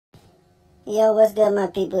Yo, what's good, my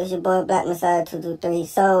people? It's your boy Black Messiah 223.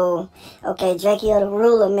 So, okay,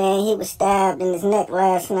 Drakeotheruler, man, he was stabbed in his neck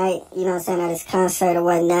last night, you know what I'm saying, at his concert or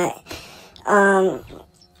whatnot. A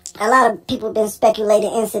lot of people been speculating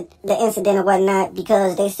the incident or whatnot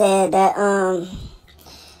because they said that,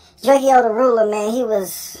 Drakeotheruler, man, he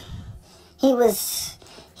was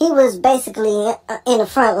basically in the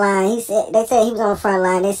front line. They said he was on the front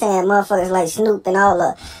line. They saying motherfuckers like Snoop and all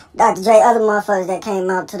the Dr. Dre, other motherfuckers that came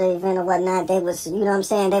out to the event or whatnot, they was, you know what I'm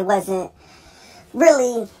saying, they wasn't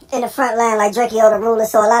really in the front line like Drakeotheruler.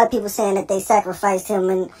 So a lot of people saying that they sacrificed him,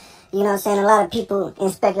 and, you know what I'm saying, a lot of people in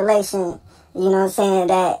speculation, you know what I'm saying,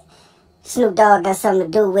 that Snoop Dogg got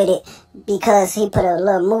something to do with it because he put a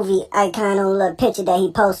little movie icon on a little picture that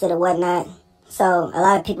he posted or whatnot. So a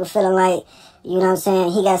lot of people feeling like, you know what I'm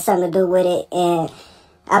saying, he got something to do with it. And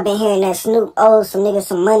I've been hearing that Snoop owes some niggas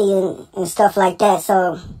some money and stuff like that.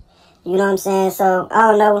 So, you know what I'm saying? So, I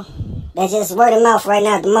don't know. That's just word of mouth right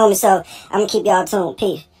now at the moment. So, I'm going to keep y'all tuned.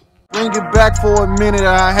 Peace. Bring it back for a minute,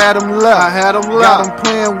 I had them left. Got them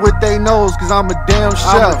playing with they nose, cause I'm a damn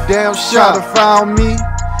chef. Try to foul me,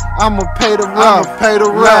 I'ma pay the rough.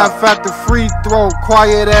 Laugh at the free throw,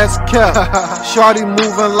 quiet as kept. Shorty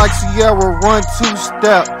moving like Sierra, run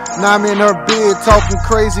two-step. Now I'm in her bed talking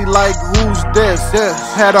crazy like who's this?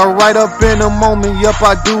 Had her right up in a moment, yup,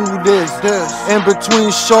 I do this. In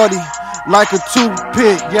between shorty, like a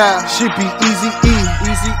toothpick. Yeah, she be easy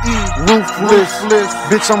ruthless.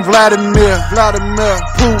 Bitch, I'm Vladimir.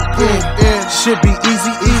 Putin. She be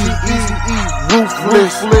easy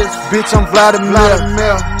ruthless. Bitch, I'm Vladimir.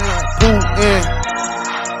 Putin.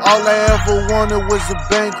 All I ever wanted was a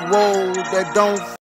bankroll that don't